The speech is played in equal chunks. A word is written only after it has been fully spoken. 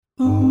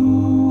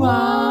Ooh,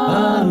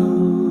 ah,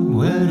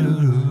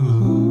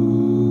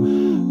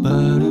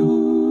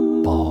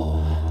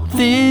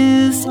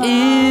 this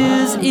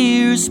is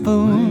Ear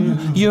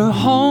Spoon, your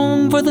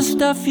home for the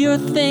stuff you're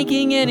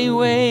thinking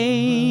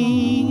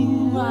anyway.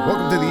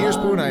 Welcome to the Ear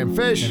Spoon. I am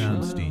Fish. And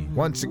I'm Steve.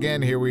 Once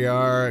again, here we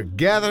are,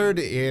 gathered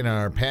in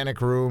our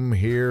panic room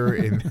here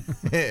in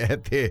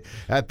at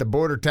the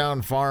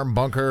Bordertown Farm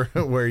bunker,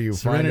 where you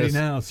Serenity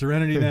find us.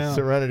 Serenity now.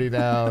 Serenity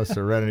now.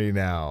 Serenity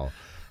now.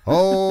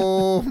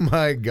 Oh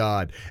my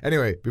God!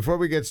 Anyway, before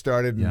we get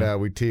started and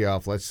we tee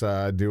off, let's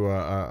do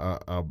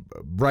a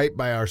right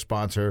by our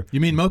sponsor. You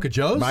mean Mocha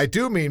Joe's? I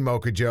do mean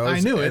Mocha Joe's. I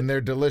knew it. And they're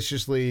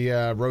deliciously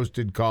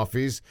roasted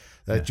coffees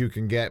that you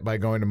can get by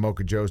going to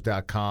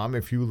mochajoes.com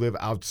if you live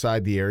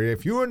outside the area.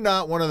 If you are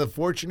not one of the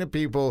fortunate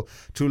people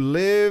to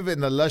live in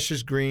the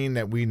luscious green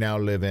that we now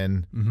live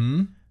in,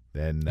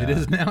 then it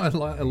is now at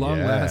long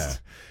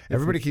last.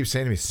 Everybody keeps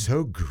saying to me,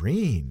 "So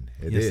green."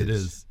 It yes, is. it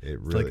is. It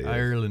It's really like is.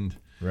 Ireland.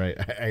 Right,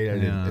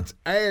 Ireland. Yeah. It's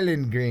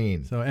Ireland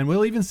green. So, and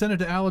we'll even send it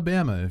to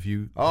Alabama if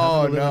you.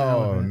 Oh happen to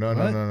live in no,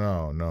 Alabama. no, What?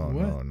 no, no, no,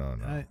 What? no,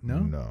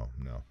 no, no,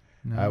 No?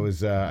 no. I was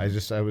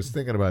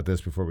thinking about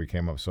this before we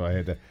came up, so I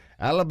had to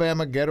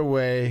Alabama get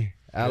away,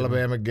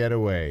 Alabama get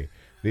away.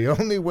 The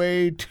only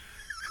way,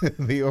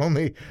 the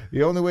only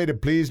way to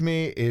please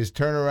me is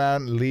turn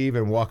around, leave,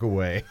 and walk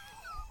away.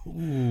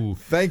 Ooh.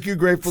 Thank you,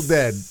 Grateful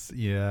Dead.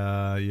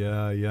 Yeah.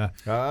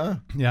 Huh?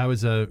 Yeah, I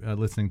was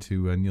listening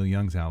to Neil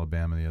Young's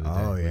Alabama the other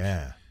day. Oh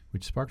yeah.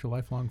 Which sparked a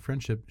lifelong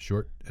friendship,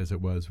 short as it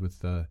was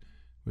with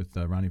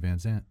Ronnie Van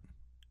Zant.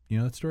 You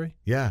know that story?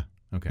 Yeah.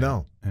 Okay.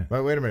 No.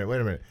 Yeah. Wait a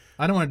minute.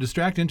 I don't want to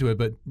distract into it,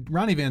 but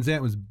Ronnie Van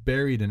Zant was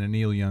buried in a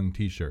Neil Young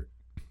T-shirt.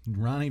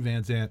 Ronnie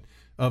Van Zant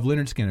of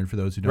Lynyrd Skynyrd, for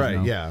those who don't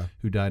know, yeah.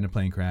 who died in a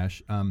plane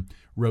crash,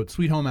 wrote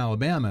 "Sweet Home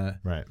Alabama"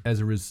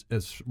 as a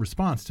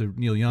response to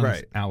Neil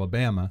Young's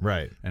 "Alabama"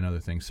 and other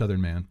things,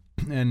 Southern Man.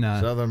 And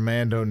Southern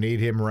man don't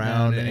need him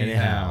around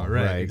anyhow.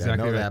 Right, exactly. I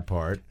know right. that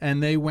part.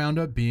 And they wound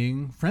up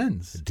being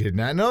friends. Did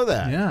not know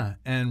that. Yeah,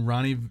 and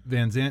Ronnie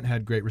Van Zant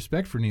had great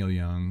respect for Neil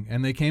Young,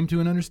 and they came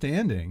to an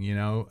understanding, you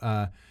know.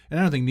 And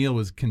I don't think Neil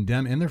was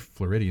condemned, and they're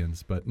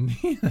Floridians, but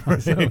you know,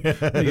 so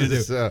what are you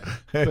gonna do?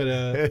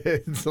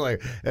 But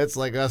it's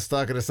like us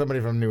talking to somebody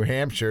from New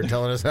Hampshire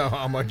telling us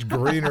how much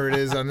greener it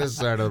is on this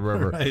side of the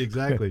river. Right,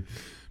 exactly.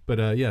 But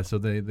so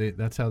they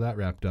that's how that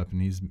wrapped up,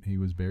 and he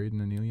was buried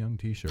in a Neil Young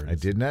T-shirt. I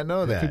did not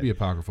know that. It could be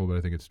apocryphal, but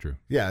I think it's true.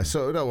 Yeah.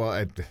 So no.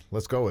 Well,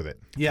 let's go with it.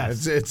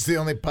 Yes. It's the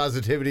only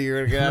positivity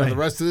you're gonna get out of the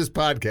rest of this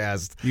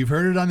podcast. You've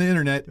heard it on the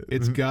internet.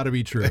 It's got to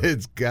be true.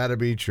 It's got to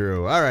be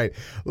true. All right.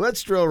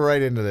 Let's drill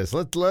right into this.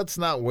 Let's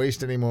not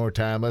waste any more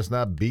time. Let's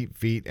not beat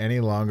feet any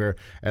longer,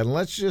 and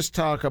let's just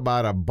talk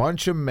about a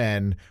bunch of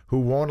men who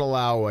won't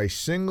allow a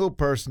single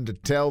person to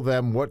tell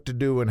them what to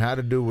do and how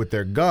to do with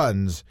their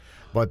guns.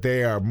 But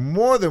they are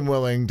more than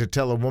willing to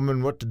tell a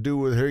woman what to do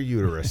with her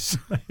uterus.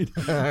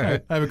 I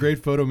have a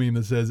great photo meme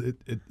that says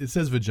it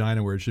says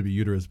vagina where it should be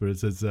uterus, but it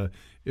says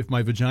if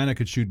my vagina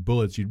could shoot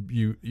bullets,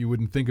 you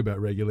wouldn't think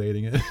about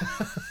regulating it.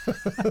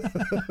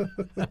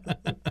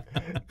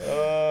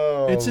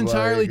 It's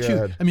entirely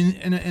true. I mean,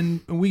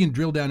 and we can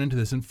drill down into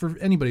this. And for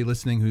anybody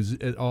listening who's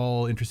at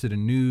all interested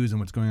in news and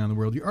what's going on in the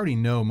world, you already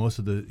know most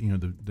of the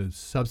the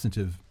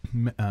substantive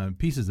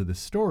pieces of this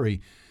story,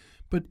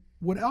 but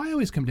what I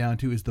always come down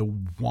to is the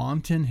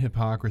wanton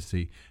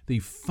hypocrisy. The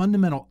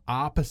fundamental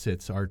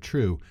opposites are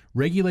true.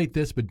 Regulate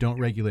this, but don't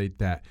regulate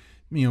that.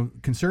 You know,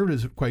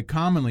 conservatives quite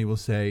commonly will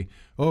say,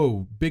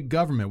 "Oh, big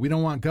government. We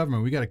don't want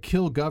government. We got to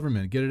kill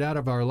government. Get it out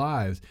of our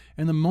lives."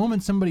 And the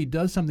moment somebody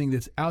does something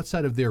that's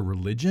outside of their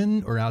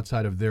religion or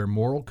outside of their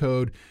moral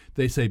code,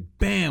 they say,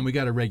 "Bam, we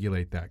got to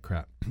regulate that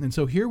crap." And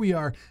so here we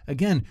are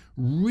again,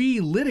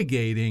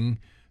 relitigating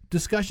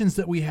discussions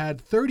that we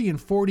had 30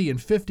 and 40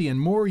 and 50 and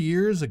more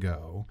years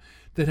ago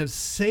that have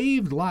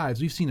saved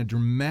lives. We've seen a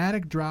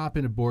dramatic drop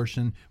in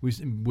abortion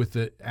with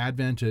the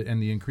advent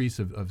and the increase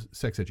of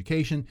sex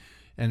education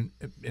and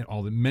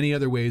all the many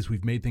other ways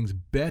we've made things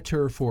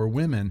better for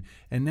women.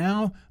 And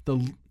now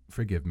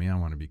forgive me, I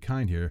want to be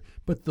kind here,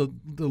 but the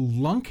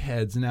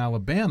lunkheads in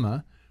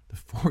Alabama, the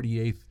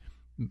 48th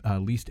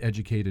least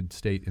educated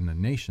state in the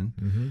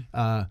nation,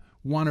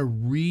 want to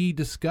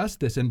rediscuss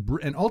this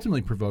and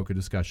ultimately provoke a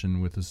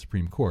discussion with the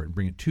Supreme Court and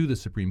bring it to the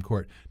Supreme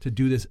Court to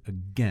do this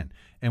again.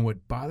 And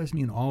what bothers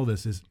me in all of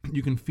this is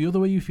you can feel the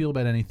way you feel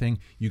about anything.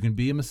 You can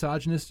be a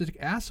misogynistic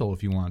asshole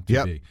if you want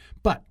to be.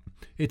 But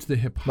it's the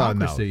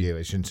hypocrisy. No,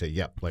 I shouldn't say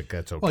yep. Like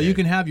that's okay. Well, you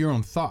can have your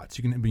own thoughts.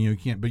 You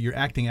can't, but you're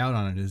acting out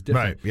on it is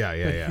different. Right.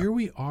 Yeah. But here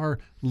we are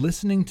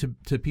listening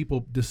to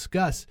people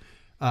discuss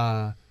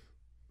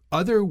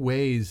other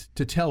ways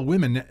to tell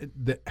women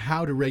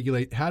how to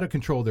regulate, how to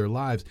control their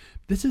lives.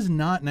 This is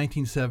not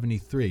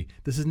 1973.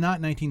 This is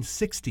not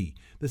 1960.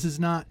 This is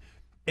not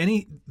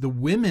the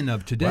women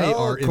of today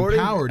are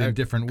empowered in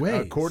different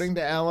ways. According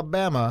to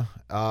Alabama,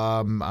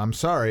 I'm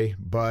sorry,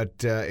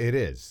 but it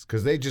is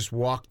because they just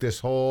walked this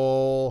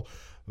whole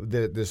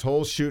this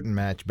whole shooting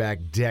match back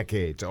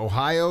decades.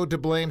 Ohio to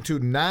blame to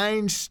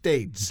 9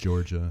 states.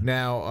 Georgia.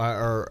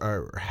 Now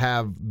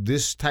have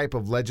this type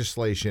of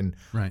legislation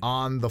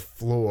on the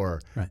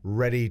floor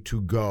ready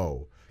to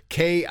go.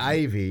 Kay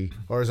Ivey,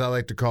 or as I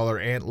like to call her,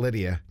 Aunt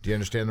Lydia. Do you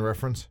understand the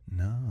reference?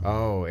 No.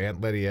 Oh,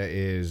 Aunt Lydia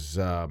is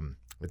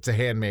it's a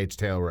Handmaid's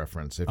Tale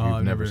reference. If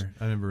I've never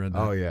read that.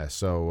 Oh yeah.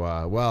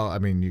 So well, I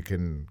mean, you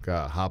can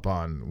hop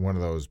on one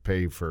of those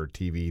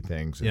pay-for-TV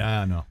things.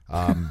 Yeah, I know.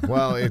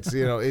 Well, it's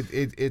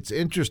it's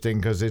interesting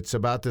because it's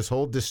about this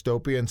whole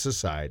dystopian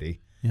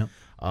society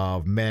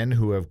of men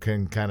who have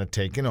kind of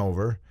taken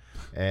over,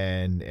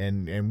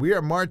 and we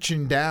are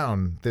marching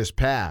down this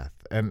path.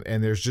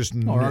 And there's just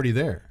already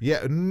there.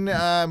 Yeah,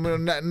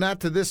 not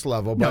to this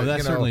level, but no,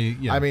 that's certainly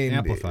I mean,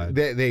 amplified.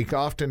 They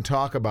often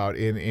talk about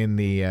in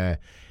the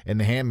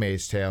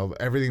Handmaid's Tale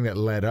everything that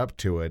led up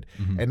to it,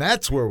 and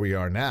that's where we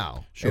are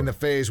now in the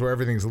phase where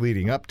everything's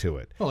leading up to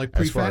it. Well, like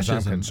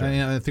pre-fascism.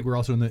 I think we're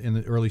also in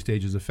the early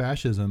stages of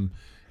fascism,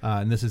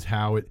 and this is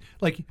how it.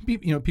 Like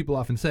people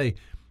often say,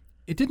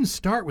 it didn't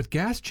start with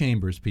gas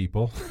chambers,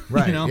 people.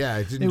 Right.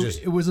 Yeah.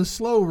 It was a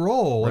slow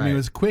roll. Right. I mean, it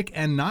was quick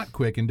and not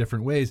quick in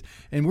different ways.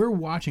 And we're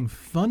watching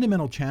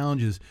fundamental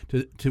challenges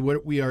to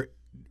what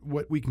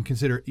we can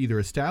consider either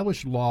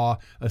established law,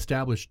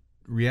 established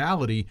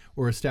reality,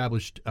 or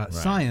established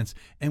science,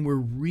 and we're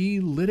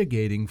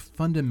relitigating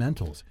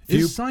fundamentals.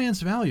 Is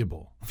science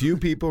valuable? Few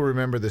people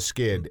remember the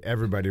skid.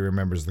 Everybody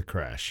remembers the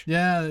crash.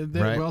 Yeah.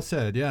 Well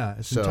said. Yeah.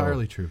 It's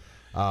entirely true.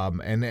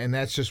 And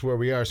that's just where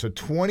we are. So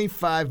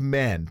 25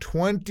 men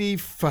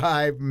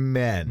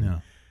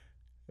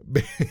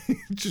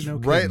just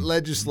write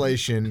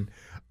legislation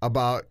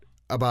about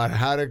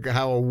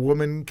how a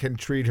woman can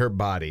treat her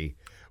body,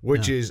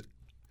 which is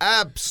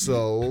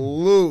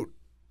absolute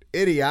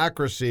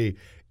idiocracy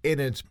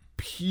in its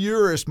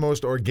purest,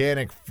 most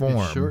organic form.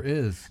 It sure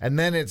is. And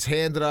then it's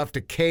handed off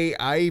to Kay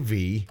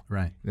Ivey,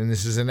 right? And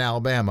this is in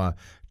Alabama,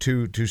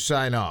 to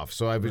sign off.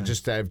 So I've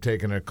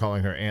taken her,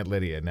 calling her Aunt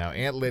Lydia. Now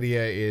Aunt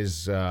Lydia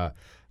is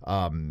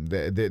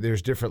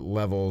there's different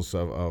levels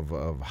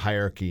of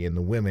hierarchy in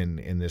the women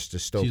in this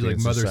dystopian society. She's like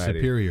Mother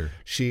Superior.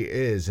 She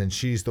is, and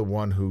she's the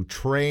one who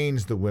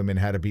trains the women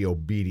how to be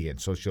obedient.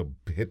 So she'll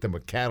hit them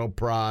with cattle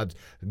prods,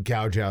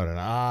 gouge out an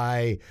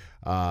eye.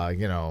 I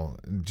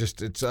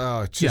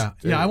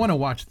want to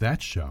watch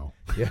that show.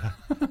 Yeah.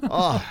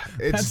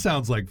 That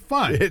sounds like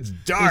fun. It's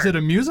dark. Is it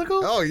a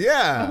musical? Oh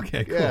yeah.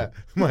 Okay, cool. Yeah.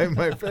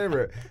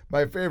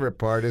 My favorite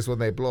part is when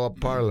they blow up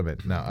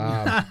Parliament.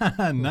 Now,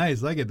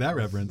 nice. I get that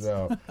reference.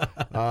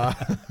 But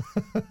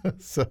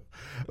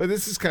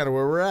this is kind of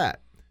where we're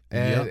at,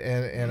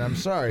 and I'm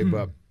sorry,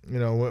 but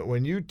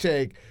when you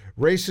take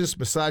racist,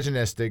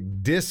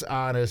 misogynistic,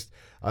 dishonest,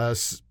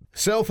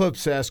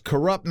 self-obsessed,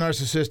 corrupt,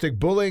 narcissistic,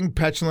 bullying,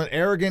 petulant,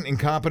 arrogant,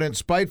 incompetent,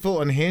 spiteful,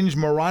 unhinged,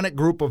 moronic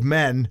group of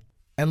men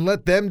and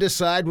let them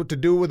decide what to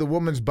do with a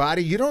woman's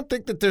body, you don't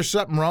think that there's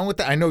something wrong with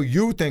that? I know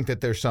you think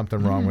that there's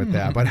something wrong with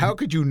that, but how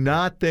could you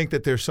not think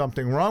that there's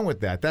something wrong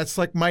with that? That's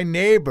like my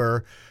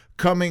neighbor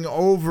coming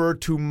over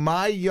to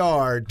my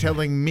yard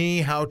telling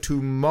me how to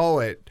mow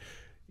it.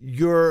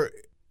 Your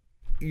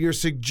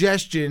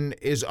suggestion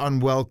is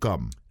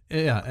unwelcome.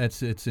 Yeah,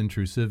 it's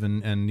intrusive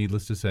and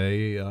needless to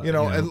say,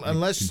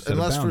 unless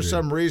for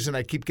some reason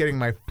I keep getting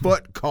my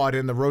foot caught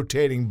in the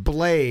rotating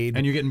blade,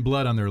 and you're getting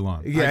blood on their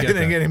lawn. Yeah, and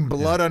they're getting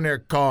blood on their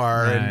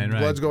car, and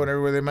blood's going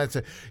everywhere. They might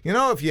say,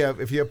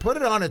 if you put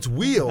it on its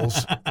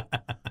wheels.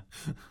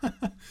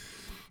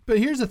 But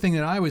here's the thing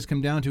that I always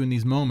come down to in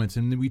these moments,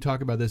 and we talk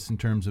about this in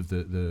terms of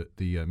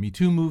the Me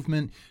Too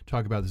movement.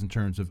 Talk about this in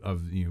terms of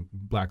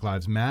Black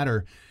Lives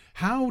Matter.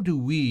 How do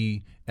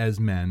we as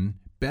men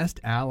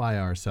best ally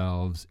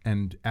ourselves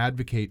and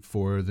advocate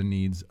for the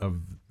needs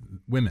of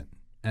women?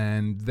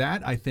 And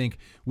that, I think,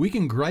 we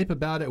can gripe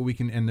about it.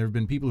 And there have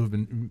been people who've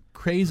been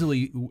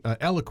crazily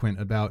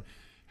eloquent about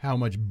how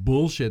much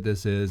bullshit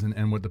this is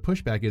and what the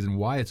pushback is and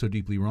why it's so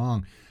deeply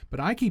wrong. But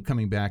I keep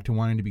coming back to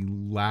wanting to be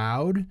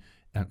loud,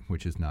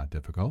 which is not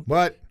difficult.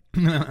 What?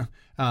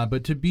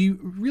 But to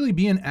really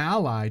be an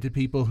ally to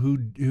people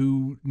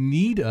who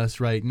need us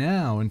right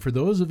now. And for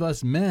those of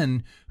us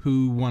men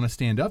who want to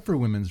stand up for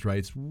women's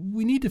rights,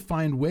 we need to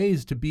find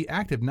ways to be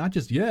active, not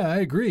just, I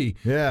agree,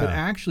 but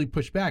actually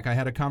push back. I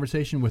had a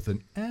conversation with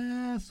an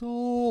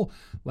asshole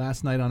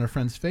last night on a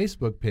friend's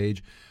Facebook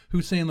page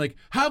who's saying, like,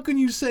 how can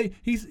you say,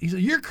 he said,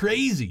 you're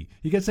crazy.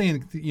 He kept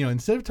saying,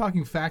 instead of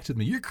talking facts with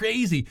me, you're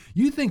crazy.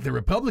 You think the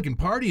Republican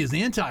Party is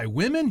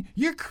anti-women?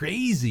 You're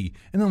crazy.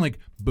 And then like,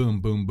 boom,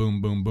 boom,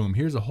 boom, boom, boom.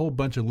 Here's a whole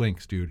bunch of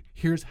links, dude.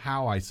 Here's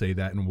how I say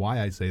that and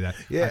why I say that.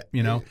 Yeah.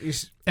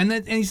 And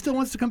he still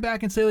wants to come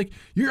back and say, like,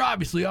 you're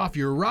obviously off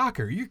your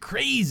rocker. You're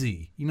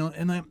crazy.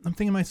 And I'm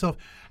thinking to myself,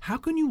 how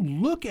can you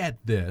look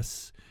at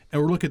this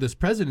or look at this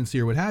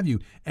presidency or what have you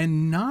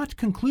and not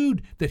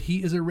conclude that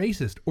he is a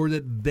racist or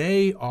that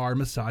they are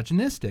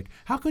misogynistic?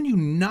 How can you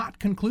not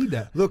conclude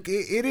that? Look,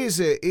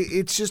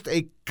 it's just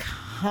a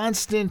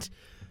constant,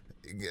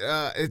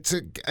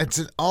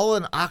 it's all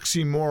an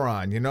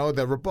oxymoron. You know,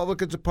 the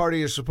Republicans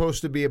Party is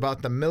supposed to be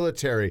about the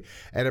military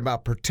and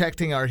about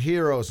protecting our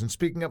heroes and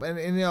speaking up, and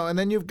you know, and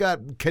then you've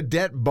got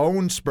Cadet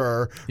Bone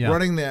Spur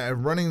running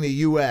the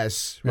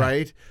U.S.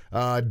 right,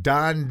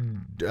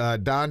 Don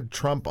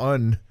Trump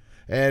and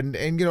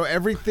you know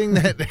everything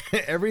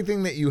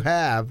that you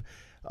have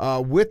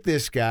with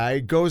this guy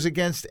goes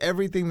against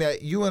everything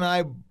that you and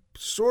I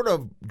sort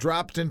of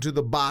dropped into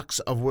the box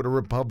of what a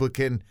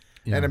Republican.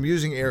 Yeah. And I'm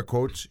using air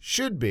quotes,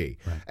 should be.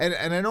 Right.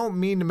 And I don't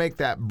mean to make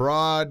that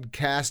broad,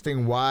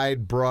 casting,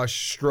 wide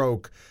brush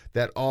stroke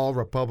that all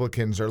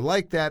Republicans are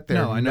like that.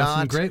 They're I know not.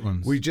 Some great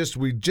ones. We just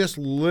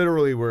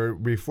literally were,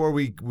 before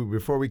we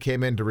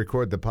came in to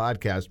record the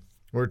podcast,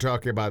 we were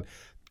talking about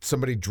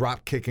somebody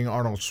drop kicking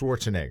Arnold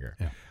Schwarzenegger.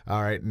 Yeah.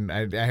 All right, and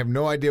I have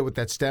no idea what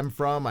that stemmed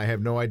from. I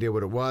have no idea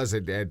what it was.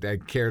 I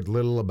cared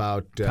little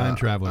about time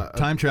traveler.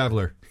 Time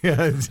traveler.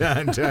 Yeah,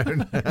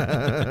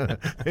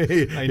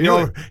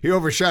 he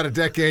overshot a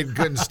decade and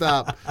couldn't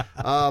stop.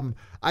 I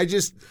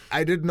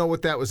didn't know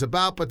what that was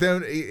about, but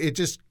then it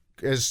just,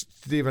 as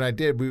Steve and I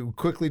did, we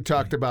quickly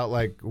talked about,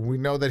 like, we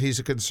know that he's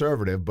a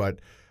conservative, but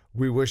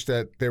we wish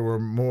that there were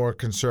more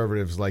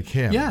conservatives like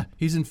him. Yeah,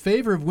 he's in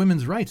favor of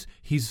women's rights.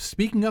 He's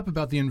speaking up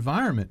about the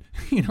environment.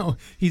 You know,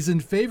 he's in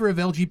favor of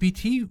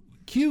LGBTQ,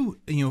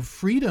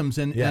 freedoms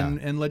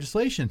and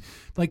legislation.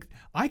 Like,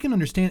 I can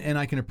understand and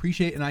I can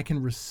appreciate and I can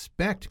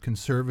respect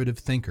conservative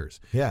thinkers.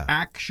 Yeah.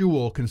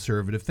 Actual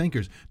conservative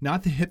thinkers,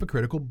 not the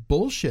hypocritical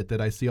bullshit that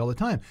I see all the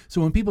time.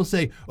 So when people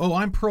say, "Oh,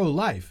 I'm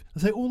pro-life," I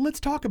say, "Well, let's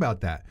talk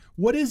about that.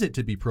 What is it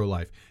to be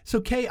pro-life?" So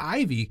Kay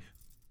Ivey,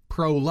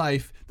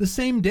 pro-life, the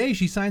same day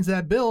she signs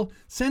that bill,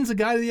 sends a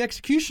guy to the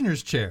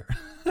executioner's chair.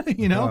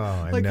 You know,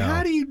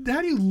 how do you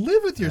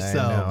live with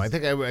yourself? I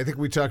think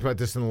we talked about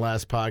this in the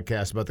last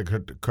podcast about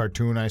the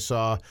cartoon I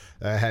saw.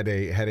 Had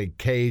a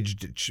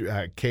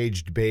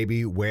caged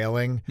baby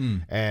wailing,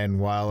 and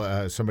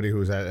while somebody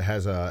who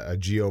has a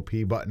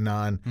GOP button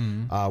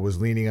on was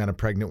leaning on a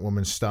pregnant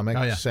woman's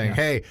stomach, saying,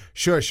 "Hey,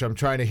 shush! I'm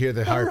trying to hear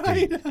the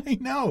heartbeat." Right, I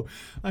know.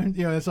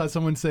 I saw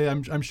someone say,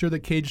 "I'm sure that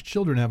caged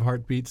children have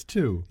heartbeats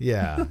too."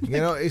 Yeah, you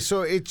know.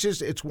 So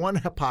it's one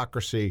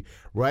hypocrisy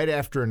right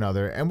after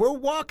another, and we're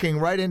walking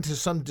right into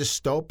some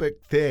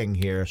dystopic thing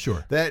here.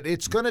 Sure. That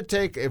it's going to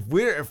take, if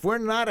we're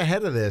not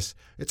ahead of this,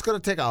 it's going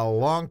to take a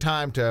long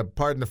time to,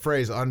 pardon the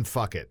phrase,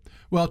 unfuck it.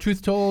 Well,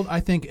 truth told,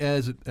 I think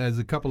as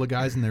a couple of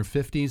guys in their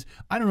 50s,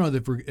 I don't know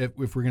that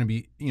if we're going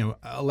to be,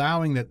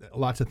 allowing that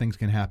lots of things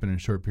can happen in a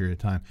short period of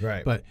time.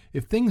 Right. But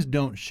if things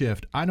don't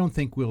shift, I don't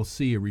think we'll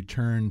see a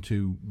return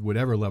to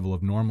whatever level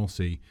of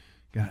normalcy.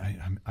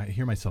 God, I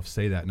hear myself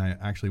say that, and I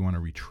actually want to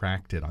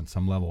retract it on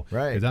some level.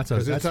 Right,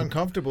 because it's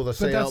uncomfortable to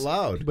say out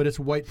loud. But it's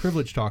white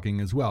privilege talking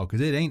as well,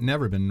 because it ain't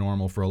never been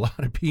normal for a lot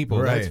of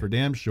people. Right. That's for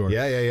damn sure.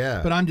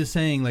 Yeah. But I'm just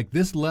saying, like,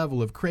 this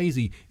level of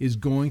crazy is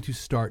going to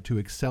start to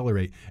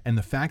accelerate. And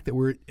the fact that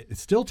we're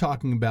still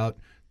talking about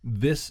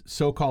this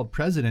so-called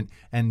president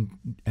and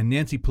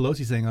Nancy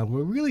Pelosi saying, "Oh,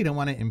 we really don't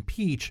want to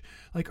impeach,"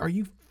 like, are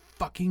you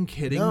fucking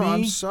kidding me? No,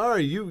 I'm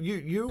sorry.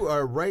 You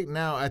are right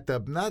now at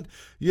the not.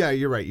 Yeah,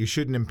 you're right. You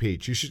shouldn't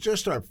impeach. You should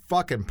just start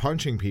fucking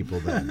punching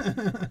people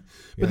then.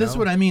 But this is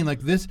what I mean.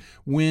 Like this,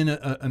 when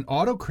an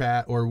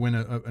autocrat or when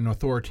an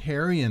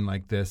authoritarian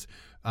like this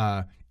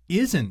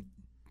isn't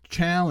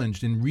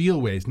challenged in real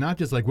ways, not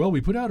just like, well,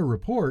 we put out a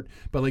report,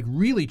 but like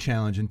really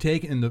challenged and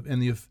take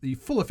the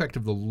full effect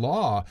of the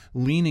law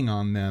leaning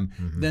on them,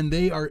 then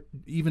they are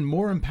even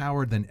more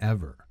empowered than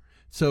ever.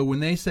 So when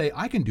they say,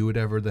 I can do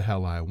whatever the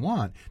hell I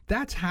want,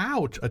 that's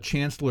how a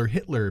Chancellor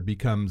Hitler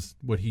becomes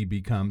what he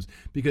becomes,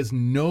 because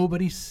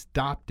nobody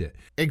stopped it.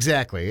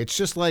 Exactly. It's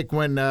just like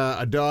when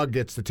a dog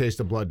gets the taste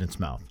of blood in its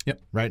mouth.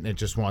 Yep. Right? And it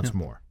just wants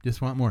more.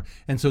 Just want more.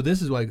 And so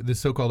this is why this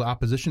so-called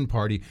opposition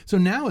party. So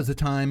now is the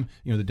time,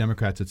 the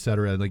Democrats, et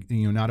cetera, like,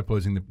 not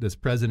opposing this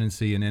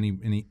presidency in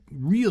any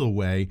real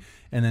way,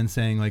 and then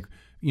saying like,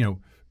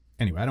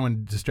 anyway, I don't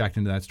want to distract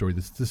into that story.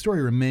 The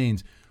story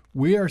remains,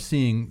 we are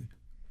seeing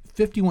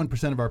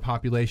 51% of our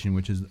population,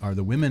 which are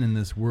the women in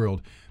this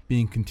world,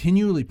 being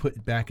continually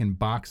put back in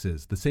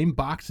boxes, the same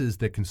boxes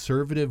that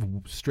conservative,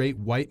 straight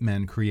white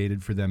men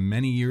created for them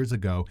many years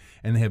ago,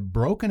 and they have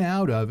broken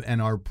out of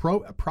and are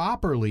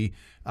properly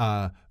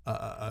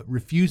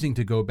refusing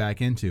to go back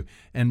into.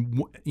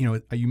 And,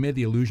 you made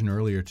the allusion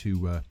earlier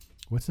to,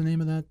 what's the name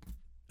of that?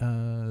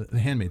 The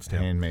Handmaid's Tale.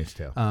 Handmaid's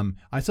Tale.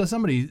 I saw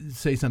somebody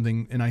say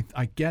something, and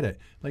I get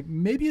it. Like,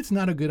 maybe it's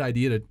not a good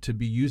idea to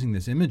be using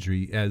this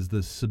imagery as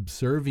the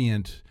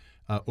subservient,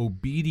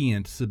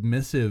 obedient,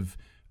 submissive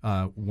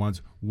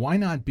ones. Why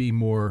not be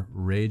more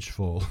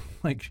rageful,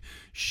 like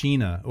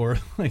Sheena, or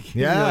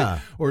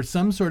or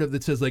some sort of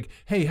that says like,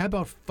 hey, how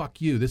about fuck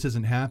you? This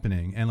isn't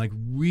happening, and like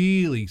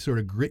really sort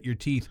of grit your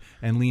teeth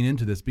and lean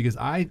into this, because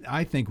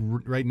I think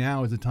right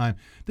now is the time.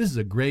 This is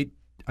a great.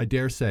 I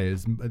dare say,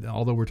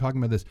 although we're talking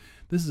about this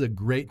is a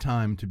great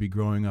time to be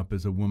growing up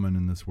as a woman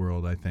in this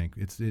world. I think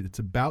it's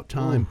about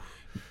time.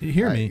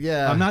 Hear me.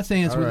 Yeah. I'm not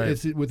saying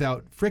it's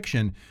without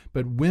friction,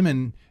 but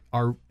women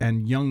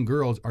and young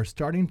girls are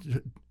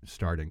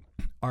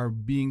are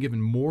being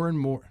given more and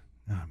more.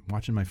 I'm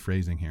watching my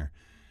phrasing here.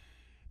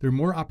 There are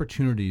more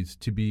opportunities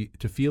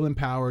to feel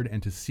empowered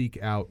and to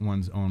seek out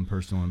one's own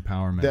personal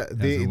empowerment.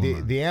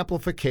 The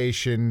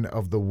amplification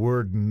of the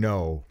word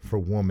 "no" for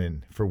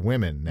women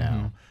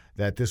now,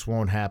 that this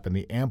won't happen.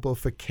 The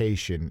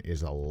amplification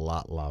is a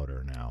lot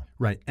louder now.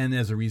 Right, and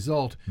as a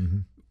result,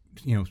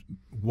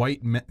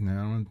 white men.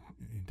 Now,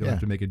 don't have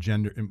to make a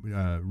gender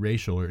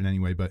racial or in any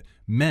way, but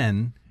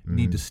men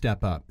need to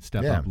step up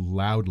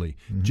loudly,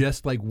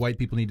 just like white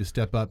people need to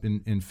step up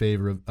in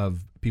favor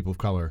of people of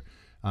color.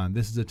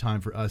 This is a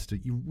time for us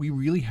we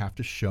really have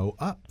to show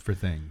up for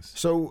things.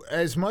 So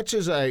as much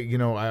as I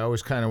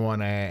always kind of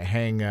want to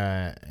hang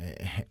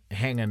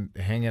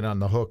it on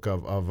the hook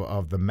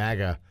of the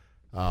MAGA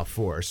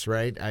force,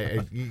 right?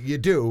 You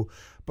do.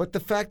 But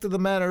the fact of the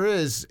matter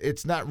is,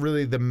 it's not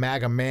really the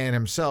MAGA man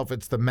himself.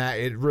 It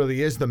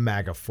really is the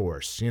MAGA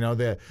force.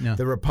 The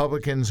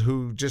Republicans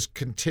who just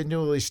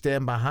continually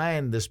stand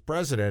behind this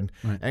president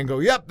and go,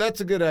 "Yep,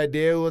 that's a good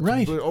idea.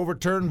 Let's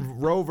overturn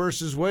Roe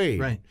versus Wade."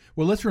 Right.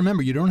 Well, let's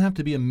remember, you don't have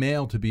to be a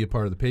male to be a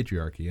part of the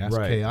patriarchy. Ask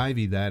Kay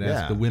Ivey that.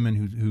 Ask the women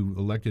who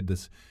elected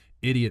this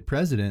idiot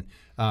president.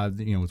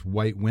 It's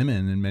white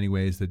women in many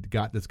ways that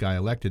got this guy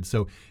elected.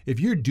 So if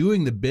you're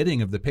doing the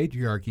bidding of the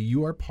patriarchy,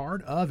 you are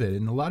part of it.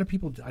 And a lot of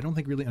people, I don't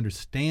think, really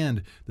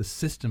understand the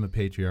system of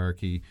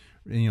patriarchy.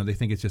 They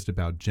think it's just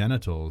about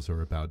genitals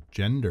or about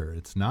gender.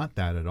 It's not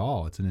that at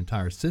all. It's an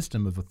entire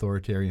system of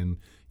authoritarian,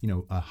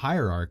 a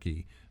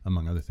hierarchy,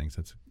 among other things.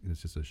 It's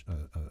just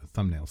a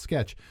thumbnail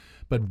sketch.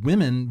 But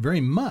women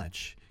very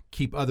much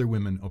keep other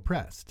women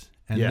oppressed.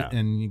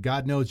 And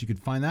God knows you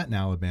could find that in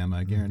Alabama.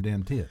 I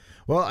guarantee it.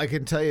 Well, I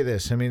can tell you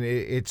this. I mean,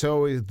 it's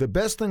always the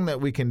best thing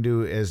that we can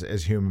do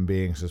as human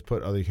beings is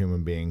put other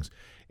human beings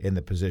in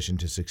the position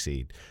to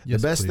succeed. Yes,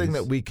 the best please. thing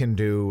that we can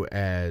do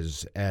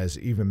as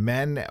even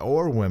men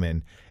or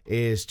women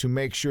is to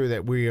make sure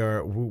that we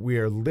are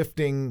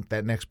lifting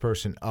that next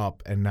person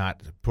up and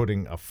not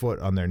putting a foot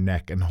on their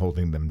neck and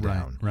holding them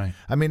down. Right.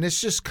 I mean,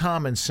 it's just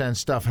common sense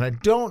stuff, and I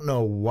don't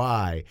know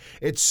why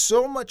it's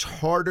so much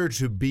harder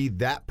to be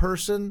that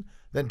person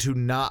than to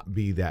not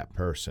be that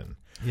person.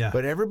 Yeah.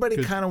 But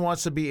everybody kind of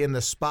wants to be in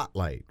the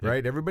spotlight,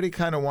 right? Everybody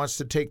kind of wants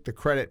to take the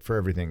credit for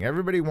everything.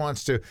 Everybody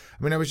wants to.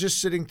 I mean, I was just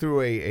sitting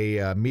through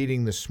a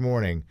meeting this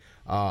morning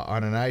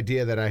on an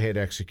idea that I had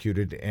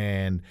executed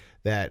and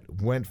that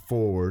went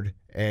forward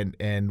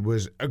and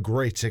was a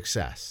great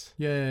success.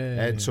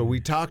 And so we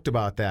talked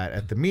about that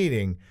at the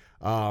meeting,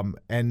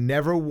 and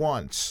never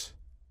once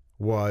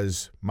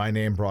was my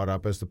name brought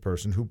up as the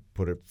person who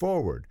put it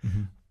forward.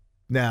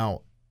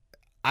 Now,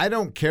 I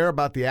don't care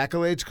about the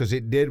accolades because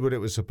it did what it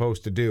was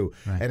supposed to do.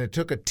 And it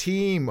took a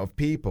team of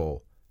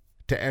people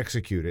to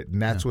execute it,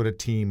 and that's what a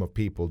team of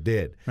people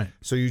did.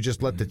 So you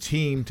just let the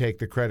team take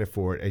the credit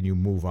for it, and you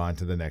move on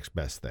to the next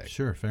best thing.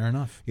 Sure, fair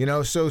enough.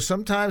 So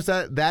sometimes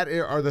that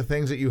are the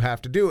things that you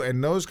have to do,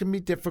 and those can be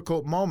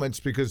difficult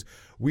moments because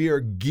we are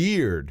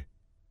geared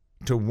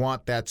to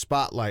want that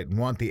spotlight and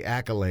want the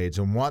accolades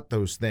and want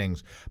those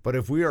things. But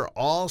if we are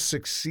all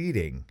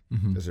succeeding,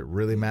 does it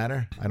really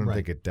matter? I don't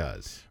think it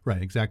does.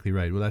 Right, exactly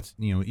right. Well, that's,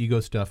 ego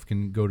stuff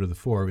can go to the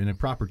fore. In a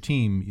proper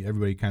team,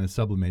 everybody kind of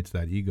sublimates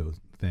that ego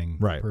thing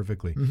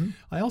perfectly.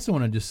 I also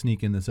want to just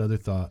sneak in this other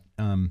thought.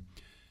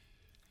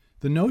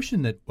 The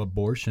notion that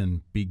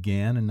abortion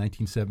began in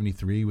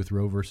 1973 with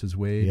Roe versus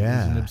Wade is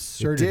an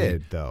absurdity. It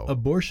did, though.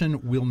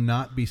 Abortion will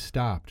not be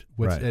stopped.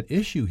 What's at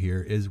issue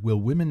here is, will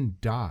women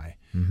die?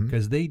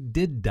 Because they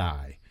did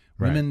die.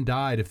 Women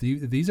died. If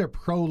these are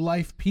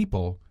pro-life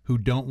people who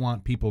don't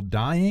want people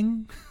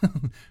dying,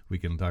 we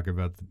can talk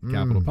about the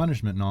capital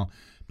punishment and all,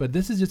 but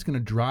this is just going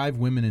to drive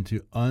women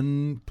into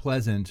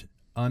unpleasant,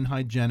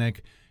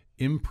 unhygienic,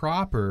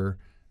 improper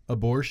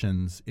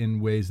abortions in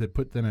ways that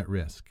put them at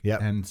risk.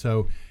 And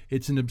so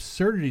it's an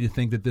absurdity to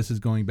think that this is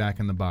going back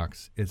in the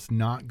box. It's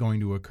not going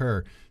to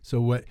occur.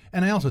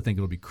 And I also think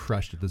it'll be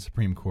crushed at the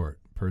Supreme Court,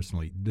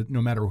 personally,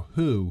 no matter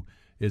who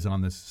is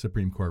on this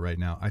Supreme Court right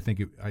now. I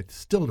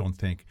still don't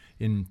think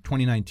in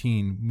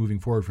 2019, moving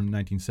forward from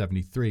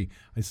 1973,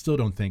 I still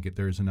don't think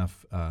there's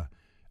enough.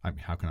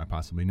 How can I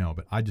possibly know?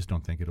 But I just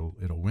don't think it'll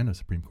win a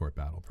Supreme Court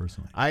battle,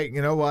 personally.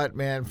 You know what,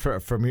 man?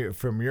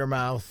 From your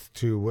mouth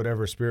to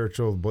whatever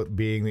spiritual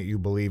being that you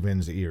believe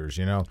in's ears,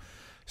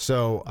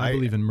 So I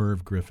believe in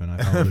Merv Griffin.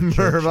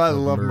 Merv, I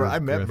love Merv. I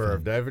met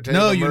Merv. Did I ever tell you?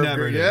 No, you you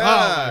never did. Yeah,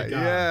 oh my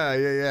God.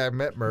 yeah. I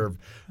met Merv.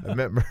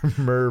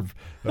 Merv.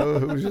 Oh,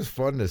 it was just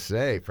fun to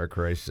say, for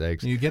Christ's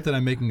sakes. You get that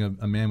I'm making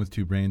a man with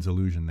two brains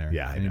illusion there.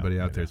 Yeah, anybody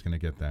out there is going to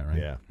get that, right?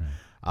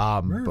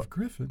 Yeah. Merv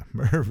Griffin.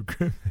 Merv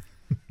Griffin.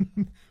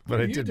 What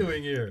are you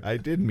doing here? I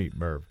did meet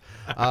Merv.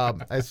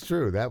 That's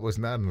true. That was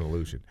not an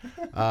illusion.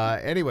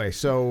 Anyway,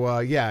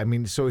 so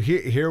so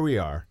here we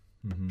are,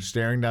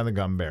 staring down the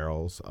gun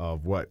barrels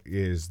of what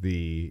is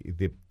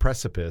the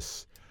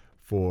precipice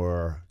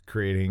for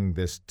creating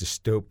this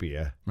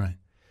dystopia. Right.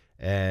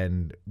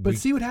 And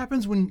see what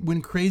happens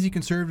when crazy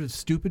conservative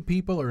stupid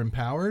people are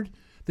empowered.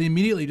 they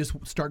immediately just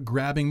start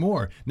grabbing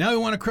more. Now we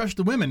want to crush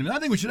the women. I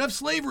think we should have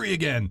slavery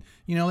again.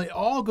 It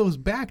all goes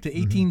back to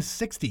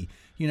 1860.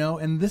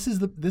 And this is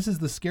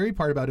the scary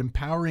part about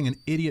empowering an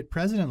idiot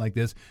president like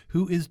this,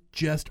 who is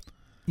just,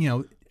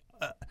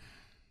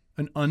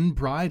 an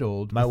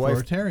unbridled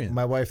authoritarian.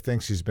 My wife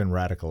thinks he's been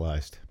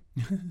radicalized.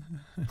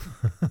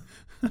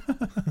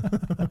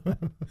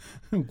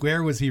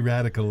 Where was he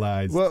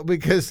radicalized? Well,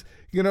 because,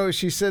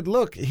 she said,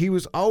 look, he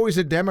was always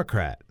a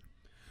Democrat.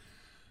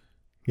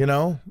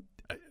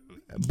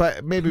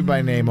 But maybe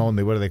by name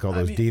only. What do they call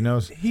those,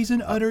 Dinos? He's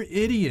an utter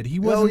idiot. He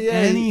wasn't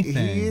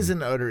anything. He is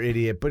an utter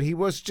idiot, but he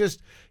was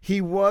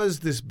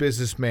this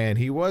businessman.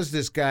 He was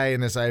this guy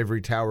in this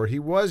ivory tower. He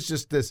was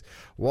just this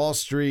Wall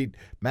Street,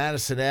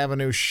 Madison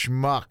Avenue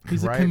schmuck.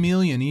 He's a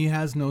chameleon. He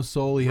has no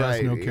soul. He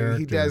has no character.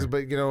 He does,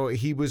 but,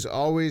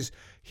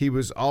 he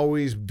was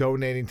always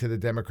donating to the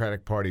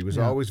Democratic Party. He was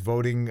always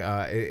voting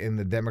in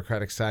the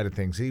Democratic side of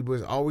things. He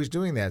was always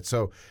doing that.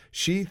 So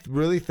she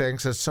really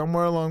thinks that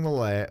somewhere along the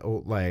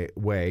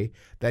way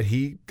that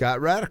he got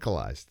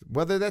radicalized.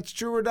 Whether that's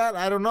true or not,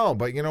 I don't know.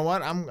 But you know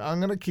what? I'm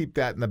going to keep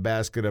that in the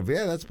basket of,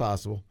 that's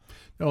possible.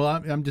 Well,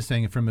 I'm just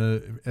saying it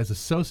as a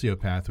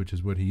sociopath, which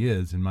is what he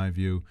is, in my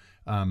view.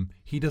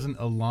 He doesn't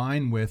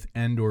align with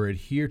and or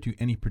adhere to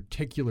any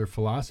particular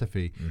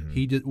philosophy.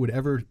 Mm-hmm.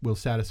 Whatever will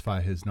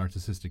satisfy his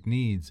narcissistic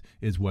needs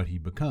is what he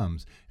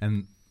becomes.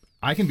 And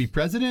I can be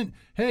president.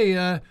 Hey,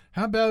 how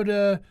about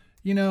and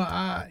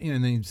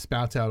then he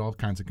spouts out all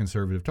kinds of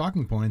conservative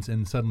talking points,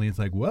 and suddenly it's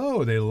like,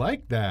 whoa, they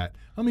like that.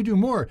 Let me do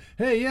more.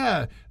 Hey,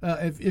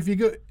 if you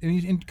go, and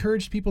he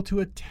encouraged people to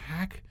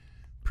attack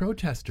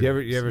protesters.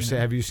 You ever say?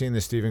 Have you seen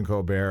the Stephen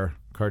Colbert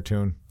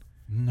cartoon?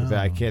 No.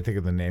 I can't think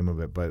of the name of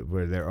it, but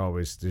where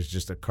there's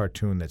just a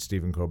cartoon that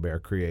Stephen Colbert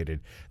created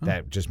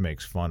that just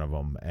makes fun of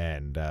him.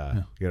 And,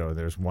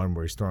 there's one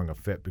where he's throwing a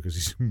fit because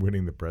he's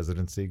winning the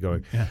presidency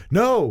going,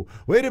 no,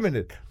 wait a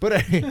minute. But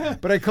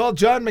I called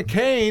John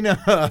McCain.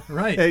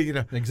 Right.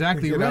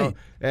 Exactly right.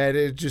 And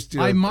it just,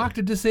 I mocked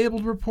a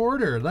disabled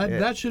reporter.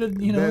 That should have,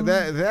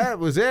 That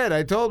was it.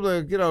 I told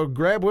him,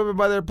 grab women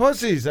by their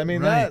pussies. I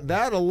mean, right.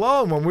 that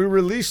alone, when we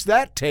released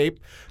that tape,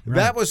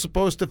 that was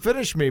supposed to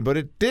finish me, but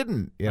it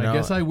didn't,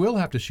 I guess I will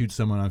have to shoot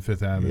someone on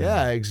Fifth Avenue.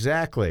 Yeah,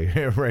 exactly.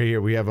 Right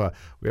here we have a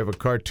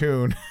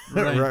cartoon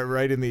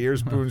right in the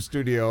Earspoon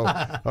studio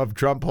of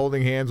Trump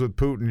holding hands with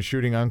Putin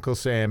shooting Uncle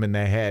Sam in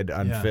the head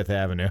on Fifth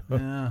Avenue.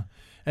 Yeah.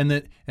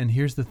 And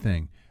here's the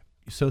thing.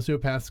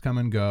 Sociopaths come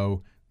and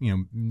go,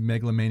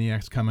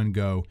 megalomaniacs come and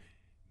go.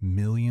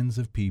 Millions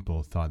of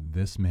people thought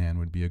this man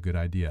would be a good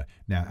idea.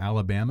 Now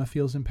Alabama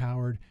feels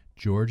empowered.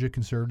 Georgia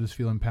conservatives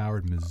feel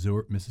empowered.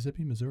 Missouri.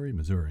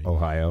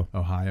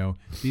 Ohio.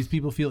 These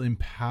people feel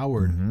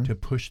empowered to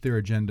push their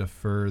agenda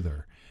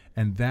further.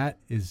 And that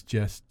is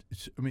just,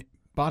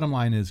 bottom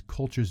line is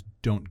cultures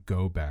don't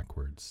go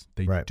backwards.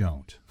 They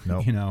don't.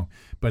 Nope.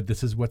 But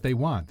this is what they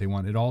want. They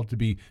want it all to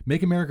be,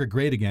 make America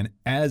great again,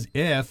 as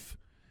if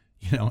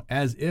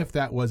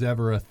that was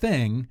ever a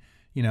thing,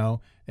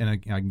 and I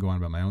can go on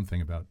about my own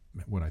thing about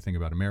what I think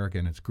about America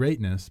and its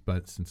greatness,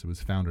 but since it was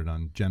founded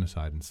on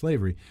genocide and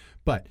slavery.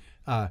 But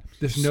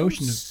this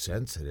notion of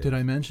sensitive. Did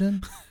I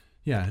mention?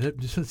 Yeah,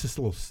 it's just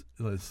a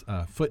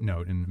little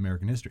footnote in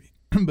American history.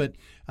 But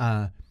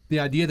the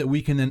idea that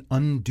we can then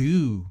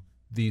undo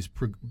these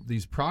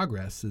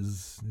progress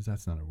is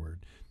that's not a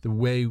word. The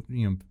way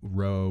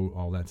Roe,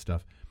 all that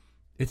stuff.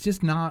 It's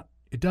just not.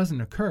 It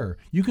doesn't occur.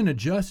 You can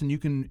adjust and you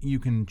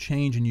can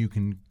change and you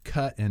can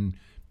cut and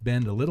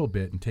bend a little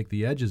bit and take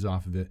the edges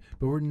off of it,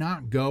 but we're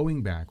not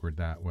going backward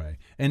that way.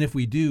 And if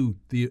we do,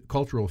 the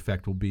cultural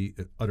effect will be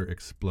an utter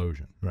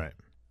explosion. Right.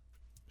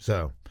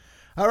 So,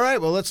 all right,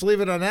 well, let's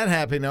leave it on that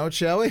happy note,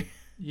 shall we?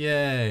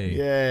 Yay.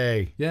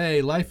 Yay.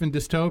 Yay, life in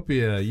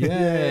dystopia.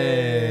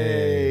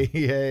 Yay.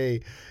 Yay.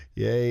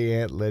 Yay,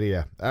 Aunt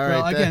Lydia. All right.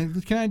 Well,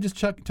 again, can I just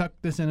tuck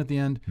this in at the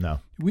end? No.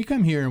 We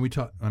come here and we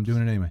talk. I'm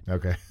doing it anyway.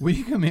 Okay.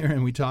 We come here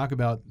and we talk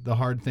about the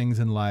hard things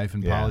in life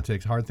and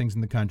politics, hard things in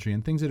the country,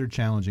 and things that are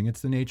challenging.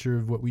 It's the nature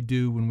of what we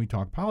do when we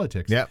talk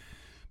politics. Yep.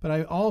 But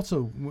I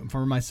also,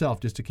 for myself,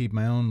 just to keep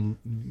my own,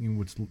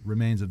 what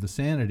remains of the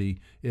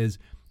sanity, is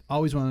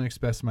always want to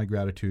express my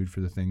gratitude for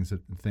the things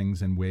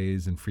and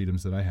ways and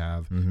freedoms that I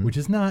have, which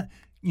is not,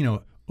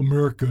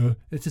 America.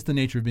 It's just the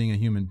nature of being a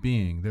human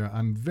being.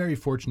 I'm a very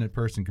fortunate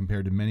person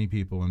compared to many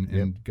people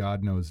in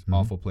God knows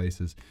awful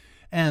places.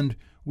 And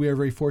we are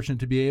very fortunate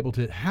to be able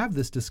to have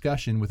this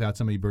discussion without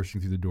somebody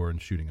bursting through the door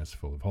and shooting us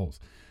full of holes.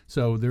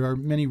 So there are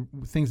many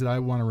things that I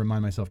want to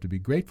remind myself to be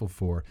grateful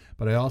for,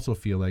 but I also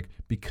feel like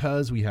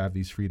because we have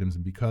these freedoms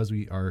and because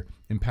we are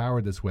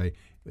empowered this way,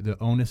 the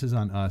onus is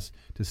on us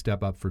to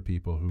step up for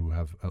people who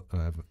have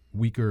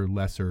weaker,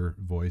 lesser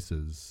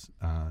voices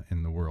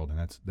in the world,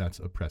 and that's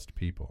oppressed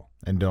people.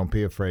 And don't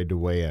be afraid to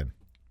weigh in.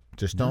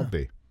 Just don't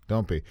be.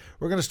 Don't be.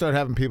 We're going to start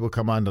having people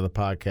come onto the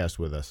podcast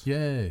with us.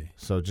 Yay.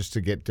 So just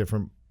to get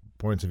different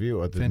points of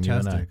view other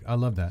Fantastic. than you and I. I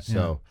love that.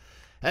 So,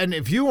 and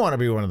if you want to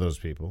be one of those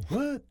people,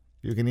 what?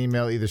 You can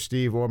email either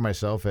Steve or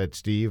myself at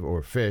Steve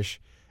or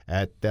Fish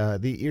at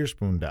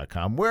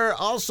theearspoon.com, where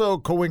also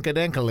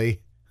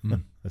coincidentally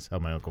That's how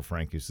my Uncle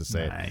Frank used to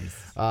say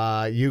Nice.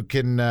 it. You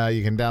can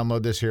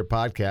download this here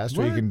podcast,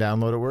 or you What? can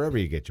download it wherever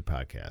you get your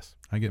podcasts.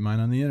 I get mine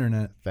on the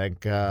internet.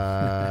 Thank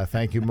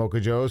you, Mocha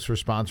Joe's, for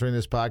sponsoring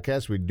this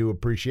podcast. We do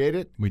appreciate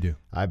it. We do.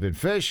 I've been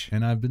Fish,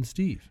 And I've been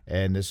Steve.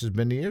 and this has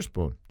been the Ear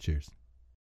Spoon. Cheers.